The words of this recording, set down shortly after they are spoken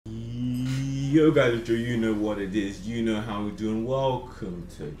Yo guys, you know what it is, you know how we're doing. Welcome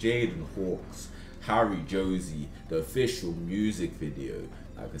to Jayden Hawk's Harry Jowsey, the official music video.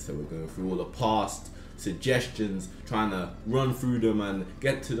 Like I said, we're going through all the past suggestions, trying to run through them and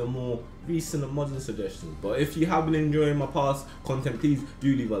get to the more recent and modern suggestions. But if you have been enjoying my past content, please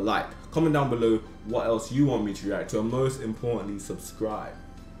do leave a like. Comment down below what else you want me to react to, and most importantly, subscribe.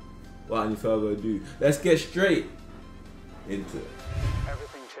 Without any further ado, let's get straight into it.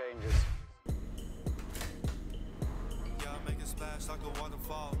 Everything changes. Like a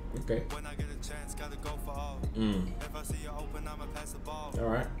waterfall. Okay. When I get a chance, gotta go for all. If I see you open, I'ma pass the ball.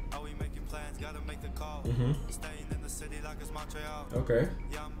 Alright. Are we making plans? Gotta make the call. Staying in the city like it's Montreal. Okay.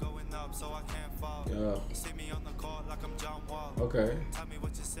 Yeah, I'm going up, so I can't fall. Yeah. See me on the court like I'm John Wall. Okay. Tell me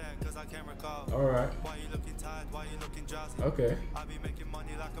what you said, cause I can't recall. Alright. Why you looking tired? Why you looking drowsy? Okay. I be making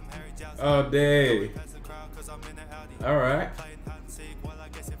money like I'm Harry Jowsey. Oh, day. Pass the crowd, cause I'm in the Audi. Alright. Playing hide and seek, well, I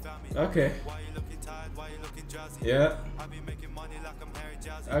guess you found me. Okay. Why you looking tired? Why you looking drowsy? Yeah. I be making money like I'm Harry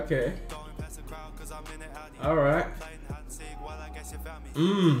Jowsey. Okay. Going past the crowd cause I'm in the Audi. Alright. Playing hide and seek, well, I guess you found me.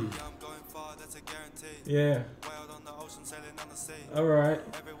 Yeah, I'm going far, that's a guarantee. Yeah. Wild on the ocean, sailing on the sea. Alright.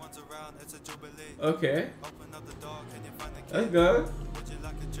 Everyone's around, it's a jubilee. Okay. Open up the door, can you find the key? Let's go. Would you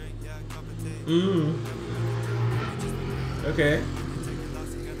like a drink? Yeah, a cup of tea. Okay. Take a loss,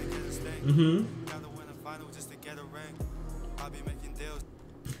 you gotta get a sting. Gotta win a final just to get a ring. I'll be making deals.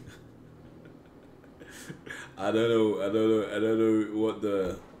 I don't know what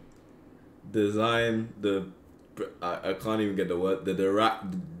the design, I can't even get the word, the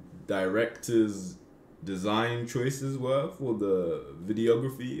director's design choices were for the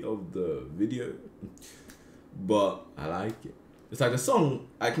videography of the video, but I like it. It's like a song,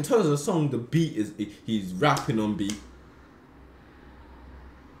 I can tell it's a song, the beat is, he's rapping on beat.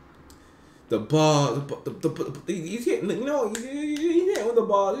 The bar, he's hitting, you know, he's hitting with the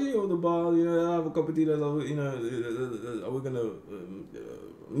bar, you know, have a cup of tea, you know, are we gonna,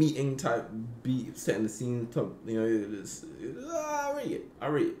 meeting type beat, setting the scene, type, you know, I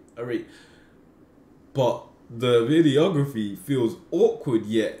rate it. But the videography feels awkward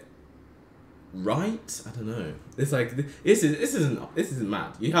yet right. I don't know. It's like this isn't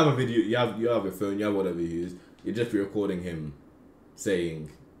mad. You have a video, you have your phone, you have whatever you use. You're just recording him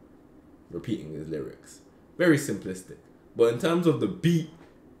saying, repeating his lyrics. Very simplistic. But in terms of the beat,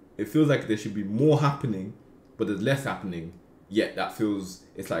 it feels like there should be more happening, but there's less happening. Yet that feels,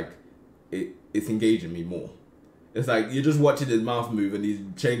 it's like it's engaging me more. It's like you're just watching his mouth move and he's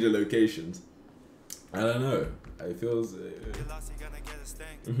changing locations. I don't know. It feels. Gotta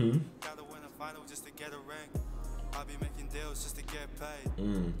win a final just to get a ring. I'll be making deals just to get paid.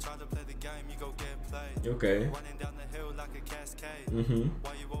 Try to play the game, you go get played. Okay. Running down the hill like a cascade.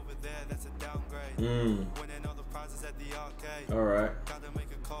 While you over there, that's a downgrade. Winning all the prizes at the arcade. Alright. Gotta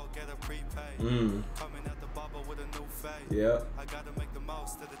make a call, get a prepaid. Coming at the bubble with a new fade. Yeah. I gotta make the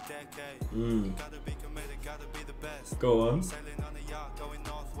most of the decade. Gotta be committed, gotta be the best. Go on. Sailing on the yacht, going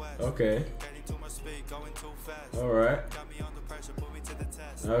northwest. Okay. Getting too much speed, going too fast. Alright. Got me under pressure, put me to the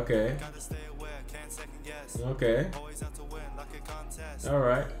test. Okay. Gotta stay aware, can't second guess. Okay. Always have to win like a contest.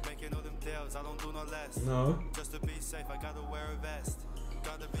 Alright. Making all them deals, I don't do no less. No. Just to be safe, I gotta wear a vest.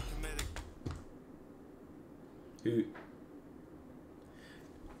 Gotta be committed.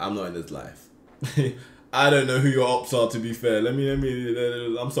 I'm not in this life. I don't know who your ops are, to be fair.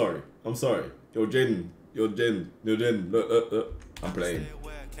 I'm sorry. Yo, Jayden. Look. I'm playing. Stay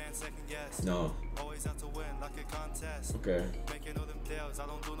aware, can't second guess. No. Always have to win like a contest. Okay. Making all them deals, I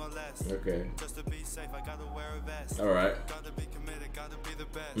don't do no less. Okay. Just to be safe, I gotta wear a vest. Alright. Gotta be committed, gotta be the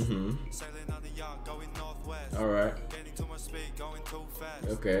best. Sailing on the yacht, going northwest. Alright. Getting too much speed, going too fast.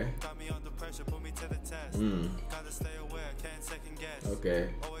 Okay. Got me under pressure, put me to the test. Gotta stay aware, can't second guess.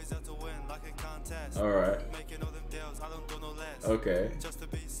 Okay. Always have to win like a contest. Alright. Making all them deals, I don't do no less. Okay. Just to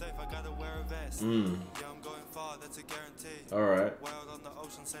be safe, I gotta wear a vest. Yeah, I'm going far, that's a guarantee. Alright. Wild on the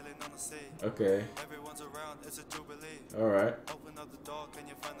ocean, sailing on the sea. Okay. Everyone's around, it's a jubilee. Alright. Open up the door, can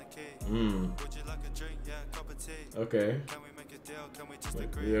you find the key? Would you like a drink? Yeah, a cup of tea. Okay. Can we make a deal? Can we just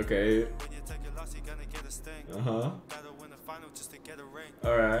agree? Okay. When you take a loss, you're gonna get a sting. Gotta win a final just to get a ring.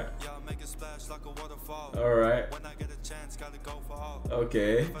 Alright. Yeah, I'll make a splash like a waterfall. Alright. When I get a chance, gotta go for all.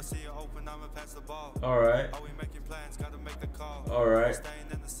 Okay. If I see you open, I'ma pass the ball. Alright. Are we making plans? Gotta make the call. Alright. Staying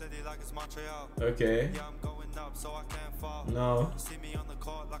in the city like it's Montreal. Okay. Yeah, I'm going up, so I can't fall. No. See me on the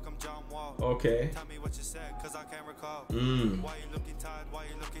court like I'm John Wall. Okay. Tell me what you said, cause I can't recall. Why you looking tired? Why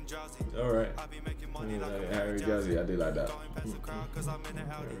you looking drowsy? Alright. I be making money like Harry Jowsey, I do like that. Going past the crowd cause I'm in the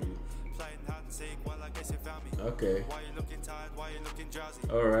Audi. Playing hide and seek, well I guess you found me. Okay. Why you looking tired, why you looking drowsy?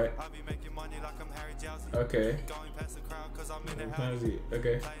 Alright. I be making money like I'm Harry Jowsey. Okay. Going past the crowd cause I'm in a house.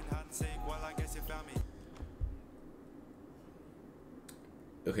 Okay. Playing hide and seek, well I guess you found me.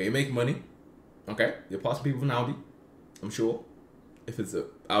 Okay, you make money. Okay. You're passing people from Audi. I'm sure. If it's a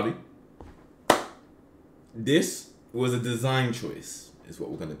Audi. This was a design choice, is what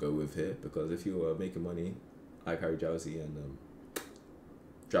we're gonna go with here. Because if you were making money like Harry Jowsey and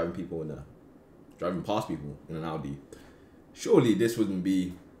driving past people in an Audi, surely this wouldn't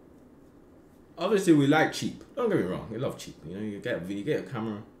be. Obviously, we like cheap. Don't get me wrong, we love cheap. You know, you get a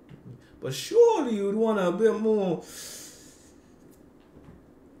camera, but surely you would want a bit more.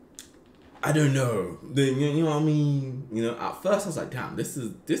 I don't know. You know what I mean? You know, at first I was like, damn, this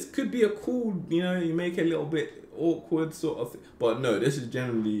could be a cool, you know, you make it a little bit awkward sort of thing. But no, this is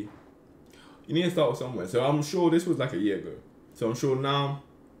generally, you need to start with somewhere. So I'm sure this was like a year ago. So I'm sure now,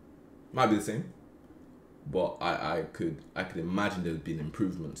 might be the same. But I could imagine there's been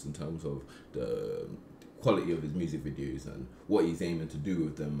improvements in terms of the quality of his music videos and what he's aiming to do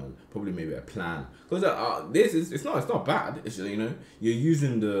with them, and probably maybe a plan. Because it's not bad. It's just, you know, you're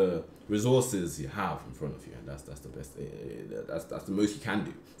using the resources you have in front of you, and that's the best. That's the most you can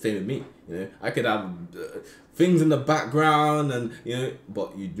do. Same with me. You know, I could have things in the background, and you know,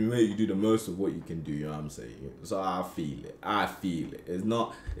 but you do the most of what you can do. You know what I'm saying? So I feel it. It's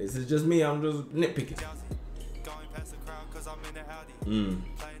not. It's just me. I'm just nitpicking. Going past the crowd cause I'm in a Audi.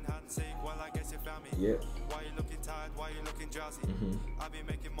 Playing hide and seek, well I guess you found me. Yep. Why you looking tired, why you looking drowsy? I be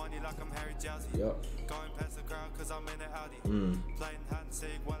making money like I'm Harry Jowsey. Yep. Going past the crowd cause I'm in a Audi. Playing hide and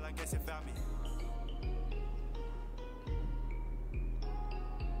seek, well I guess you found me.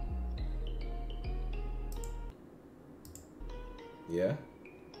 Yeah.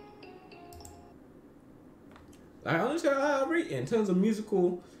 I honestly, I rate it in terms of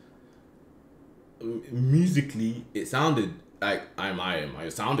musically, it sounded like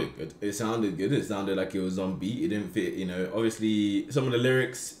it sounded good. It sounded good. It sounded like it was on beat. It didn't fit, you know. Obviously, some of the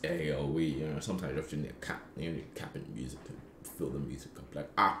lyrics, you know, sometimes you have to need a cap. You need a cap in music to fill the music up. Like,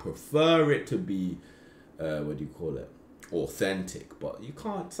 I prefer it to be, what do you call it, authentic. But you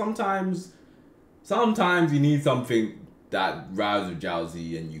can't. Sometimes you need something that rides with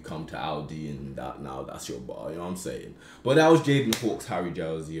Jowsey, and you come to Audi, and that's your bar. You know what I'm saying? But that was Jayden Hawk's Harry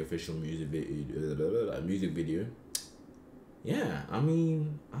Jowsey official music video. Yeah, I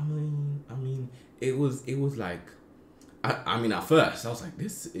mean, it was like, I mean, at first I was like,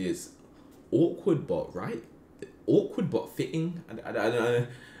 this is awkward, but right, awkward but fitting. I don't know.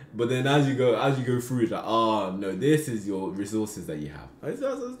 But then as you go through, it's like, oh no, this is your resources that you have.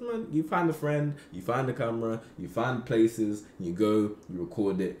 You find a friend, you find a camera, you find places, you go, you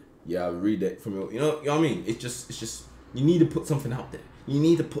record it, read it from your, you know what I mean? It's just you need to put something out there. You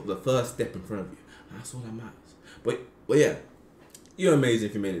need to put the first step in front of you. That's all that matters. But yeah, you're amazing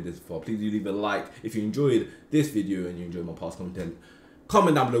if you made it this far. Please do leave a like if you enjoyed this video and you enjoyed my past content.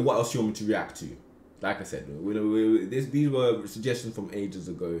 Comment down below what else you want me to react to. Like I said, these were suggestions from ages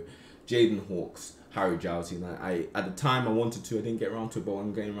ago. Jayden Hawk's Harry Jowsey, and I at the time I wanted to, I didn't get around to it, but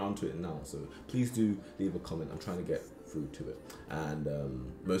I'm getting around to it now. So please do leave a comment. I'm trying to get through to it, and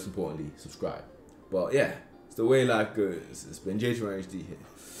most importantly, subscribe. But yeah, it's the way life goes. It's been Jayden HD here.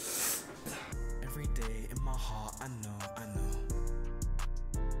 Every day in my heart, I know